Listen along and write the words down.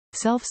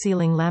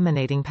Self-sealing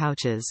laminating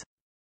pouches.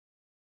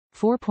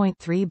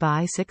 4.3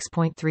 by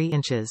 6.3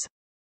 inches.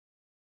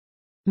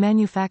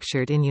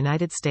 Manufactured in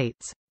United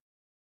States.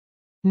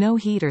 No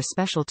heat or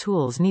special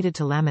tools needed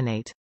to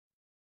laminate.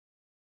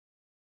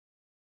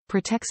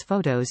 Protects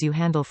photos you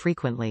handle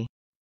frequently.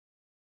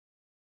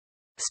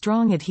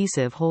 Strong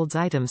adhesive holds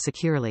items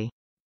securely.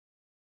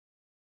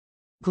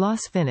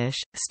 Gloss finish,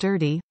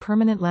 sturdy,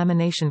 permanent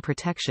lamination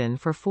protection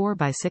for 4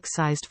 by 6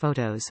 sized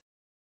photos.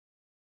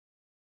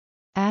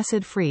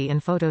 Acid-free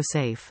and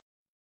photo-safe.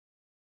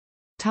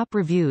 Top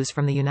reviews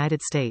from the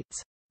United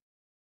States.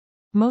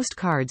 Most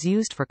cards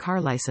used for car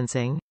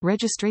licensing,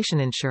 registration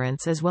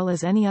insurance as well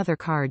as any other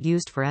card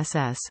used for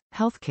SS,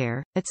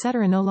 healthcare,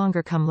 etc. no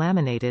longer come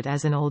laminated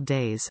as in old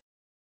days.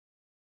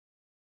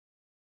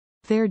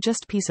 They're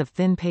just piece of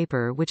thin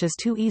paper which is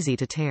too easy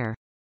to tear.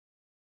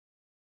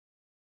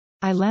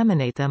 I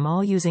laminate them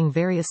all using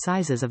various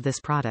sizes of this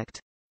product.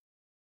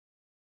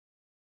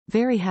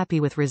 Very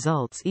happy with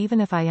results even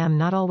if I am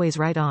not always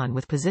right on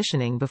with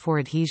positioning before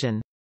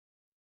adhesion.